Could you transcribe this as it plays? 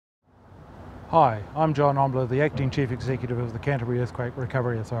Hi, I'm John Ombler, the Acting Chief Executive of the Canterbury Earthquake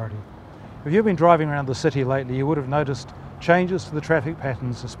Recovery Authority. If you've been driving around the city lately, you would have noticed changes to the traffic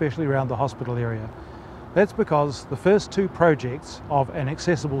patterns, especially around the hospital area. That's because the first two projects of an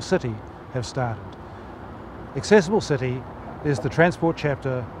accessible city have started. Accessible City is the transport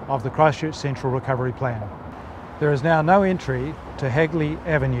chapter of the Christchurch Central Recovery Plan. There is now no entry to Hagley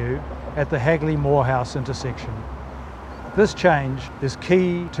Avenue at the Hagley-Morehouse intersection. This change is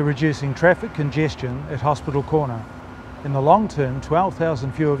key to reducing traffic congestion at Hospital Corner. In the long term,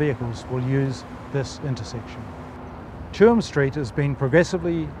 12,000 fewer vehicles will use this intersection. Chewham Street has been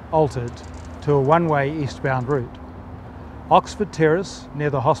progressively altered to a one-way eastbound route. Oxford Terrace, near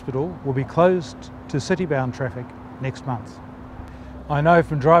the hospital, will be closed to city-bound traffic next month. I know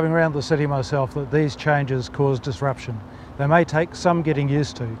from driving around the city myself that these changes cause disruption. They may take some getting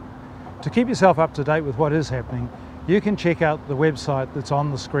used to. To keep yourself up to date with what is happening, you can check out the website that's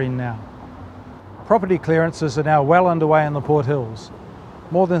on the screen now. Property clearances are now well underway in the Port Hills.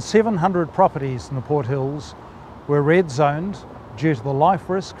 More than 700 properties in the Port Hills were red zoned due to the life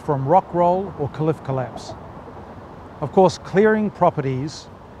risk from rock roll or cliff collapse. Of course, clearing properties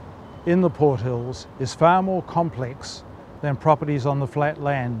in the Port Hills is far more complex than properties on the flat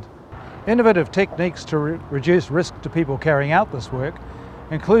land. Innovative techniques to reduce risk to people carrying out this work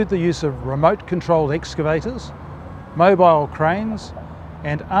include the use of remote-controlled excavators, mobile cranes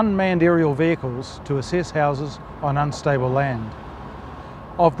and unmanned aerial vehicles to assess houses on unstable land.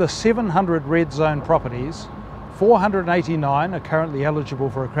 Of the 700 red zone properties, 489 are currently eligible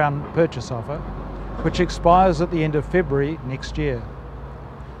for a Crown purchase offer, which expires at the end of February next year.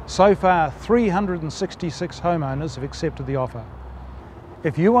 So far, 366 homeowners have accepted the offer.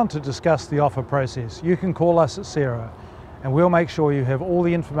 If you want to discuss the offer process, you can call us at CERA and we'll make sure you have all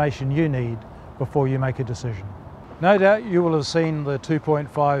the information you need before you make a decision. No doubt you will have seen the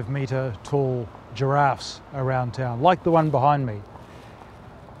 2.5 metre tall giraffes around town, like the one behind me.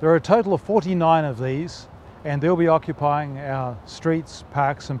 There are a total of 49 of these, and they'll be occupying our streets,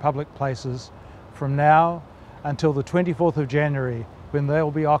 parks and public places from now until the 24th of January, when they'll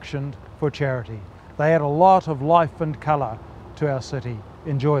be auctioned for charity. They add a lot of life and colour to our city.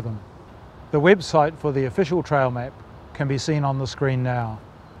 Enjoy them. The website for the official trail map can be seen on the screen now.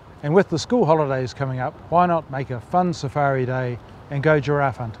 And with the school holidays coming up, why not make a fun safari day and go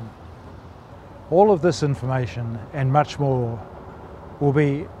giraffe hunting? All of this information and much more will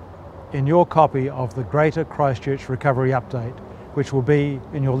be in your copy of the Greater Christchurch Recovery Update, which will be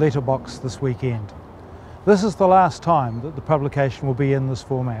in your letterbox this weekend. This is the last time that the publication will be in this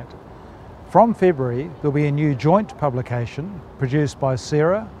format. From February, there'll be a new joint publication produced by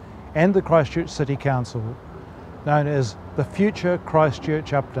CERA and the Christchurch City Council, known as the Future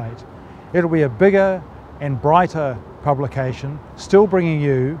Christchurch Update. It'll be a bigger and brighter publication, still bringing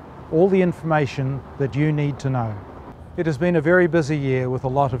you all the information that you need to know. It has been a very busy year with a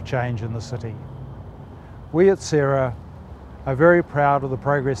lot of change in the city. We at CERA are very proud of the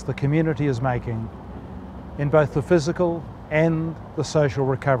progress the community is making in both the physical and the social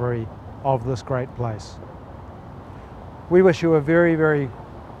recovery of this great place. We wish you a very, very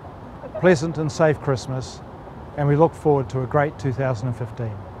pleasant and safe Christmas, and we look forward to a great 2015.